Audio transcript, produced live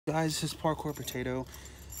Guys, this is Parkour Potato,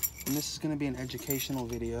 and this is going to be an educational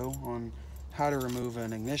video on how to remove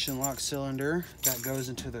an ignition lock cylinder that goes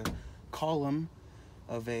into the column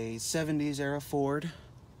of a 70s era Ford.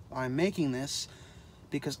 I'm making this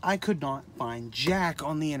because I could not find jack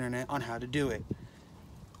on the internet on how to do it.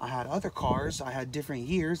 I had other cars, I had different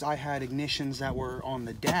years, I had ignitions that were on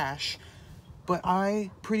the dash, but I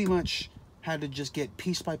pretty much had to just get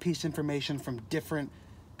piece by piece information from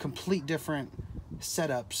complete different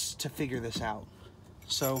setups to figure this out.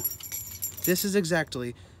 So this is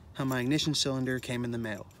exactly how my ignition cylinder came in the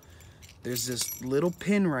mail. There's this little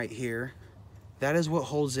pin right here. That is what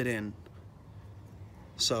holds it in.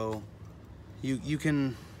 So you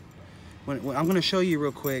can, when I'm going to show you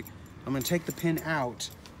real quick, I'm going to take the pin out,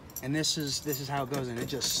 and this is how it goes in. It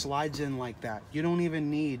just slides in like that. You don't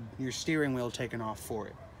even need your steering wheel taken off for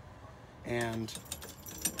it. And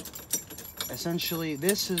essentially,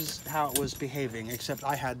 this is how it was behaving, except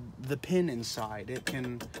I had the pin inside.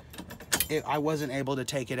 I wasn't able to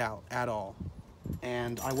take it out at all.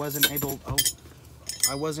 And I wasn't able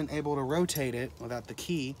to rotate it without the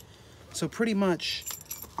key. So pretty much,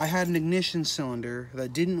 I had an ignition cylinder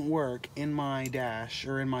that didn't work in my dash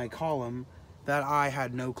or in my column that I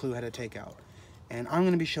had no clue how to take out. And I'm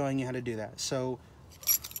going to be showing you how to do that. So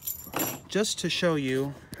just to show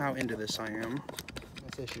you how into this I am,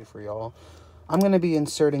 this issue for y'all, I'm going to be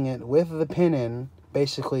inserting it with the pin in,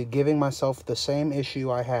 basically giving myself the same issue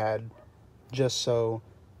I had, just so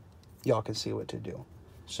y'all can see what to do.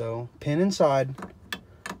 So, pin inside.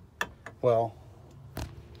 Well,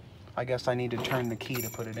 I guess I need to turn the key to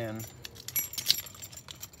put it in.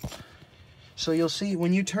 So you'll see,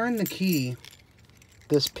 when you turn the key,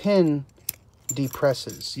 this pin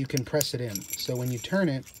depresses. You can press it in. So when you turn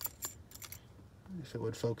it, if it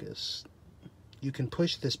would focus, you can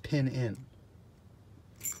push this pin in.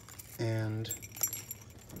 And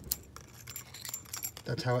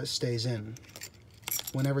that's how it stays in.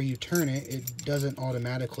 Whenever you turn it, it doesn't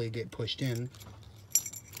automatically get pushed in,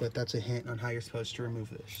 but that's a hint on how you're supposed to remove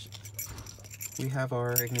this. We have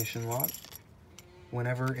our ignition lock.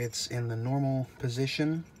 Whenever it's in the normal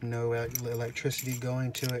position, no electricity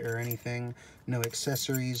going to it or anything, no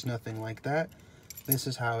accessories, nothing like that, this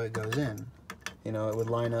is how it goes in. You know, it would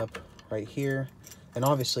line up right here, and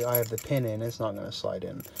obviously I have the pin in, it's not going to slide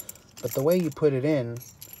in. But the way you put it in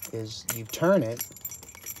is you turn it,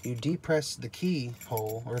 you depress the key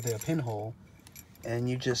hole or the pinhole, and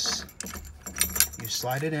you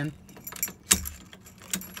slide it in,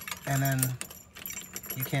 and then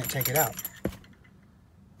you can't take it out.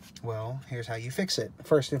 Well, here's how you fix it.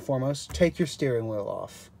 First and foremost, take your steering wheel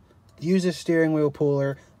off. Use a steering wheel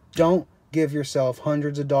puller. Don't give yourself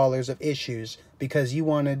hundreds of dollars of issues because you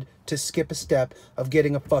wanted to skip a step of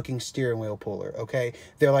getting a fucking steering wheel puller, okay?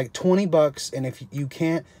 They're like 20 bucks, and if you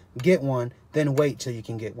can't get one, then wait till you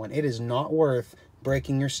can get one. It is not worth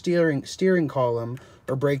breaking your steering column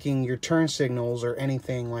or breaking your turn signals or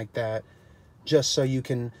anything like that just so you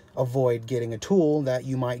can avoid getting a tool that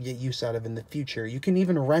you might get use out of in the future. You can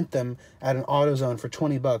even rent them at an AutoZone for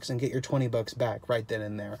 20 bucks and get your 20 bucks back right then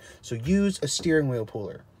and there. So use a steering wheel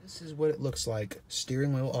puller. This is what it looks like,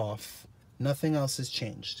 steering wheel off. Nothing else has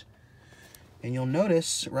changed. And you'll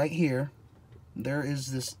notice right here, there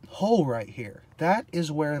is this hole right here. That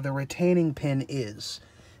is where the retaining pin is.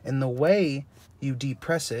 And the way you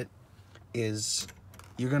depress it is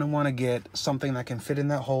you're going to want to get something that can fit in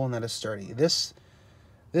that hole and that is sturdy. This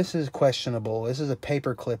is questionable. This is a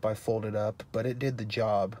paper clip I folded up, but it did the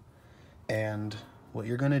job. And what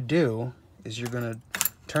you're going to do is you're going to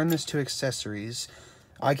turn this to accessories.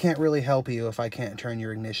 I can't really help you if I can't turn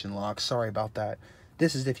your ignition lock. Sorry about that.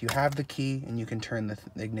 This is if you have the key and you can turn the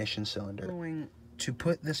ignition cylinder. You're going to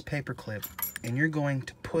put this paper clip and you're going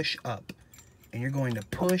to push up. And you're going to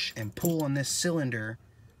push and pull on this cylinder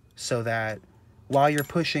so that while you're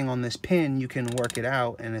pushing on this pin, you can work it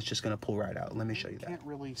out and it's just going to pull right out. Let me show you that. You can't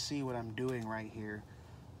really see what I'm doing right here,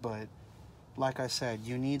 but like I said,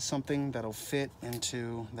 you need something that'll fit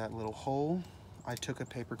into that little hole. I took a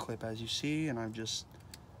paper clip, as you see, and I've just,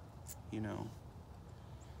 you know,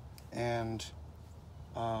 and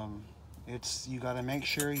you got to make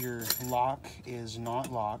sure your lock is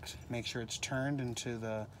not locked. Make sure it's turned into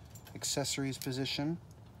the accessories position,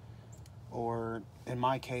 or in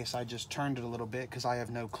my case, I just turned it a little bit because I have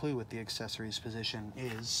no clue what the accessories position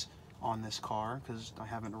is on this car because I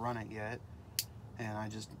haven't run it yet,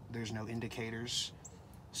 and there's no indicators.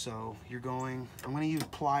 So I'm going to use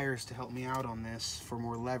pliers to help me out on this for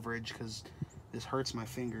more leverage because this hurts my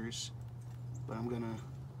fingers. But I'm gonna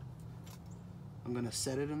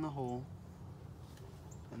set it in the hole,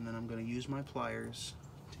 and then I'm gonna use my pliers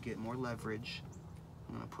to get more leverage.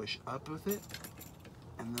 I'm gonna push up with it,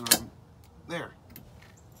 and then I'm there.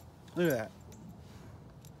 Look at that.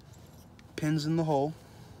 Pins in the hole.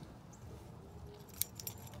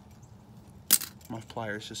 My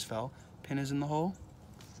pliers just fell. Pin is in the hole.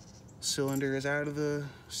 Cylinder is out of the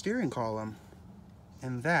steering column.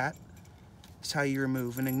 And that is how you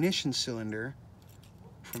remove an ignition cylinder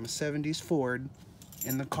from a 70s Ford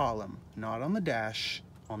in the column. Not on the dash,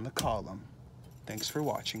 on the column. Thanks for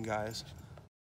watching, guys.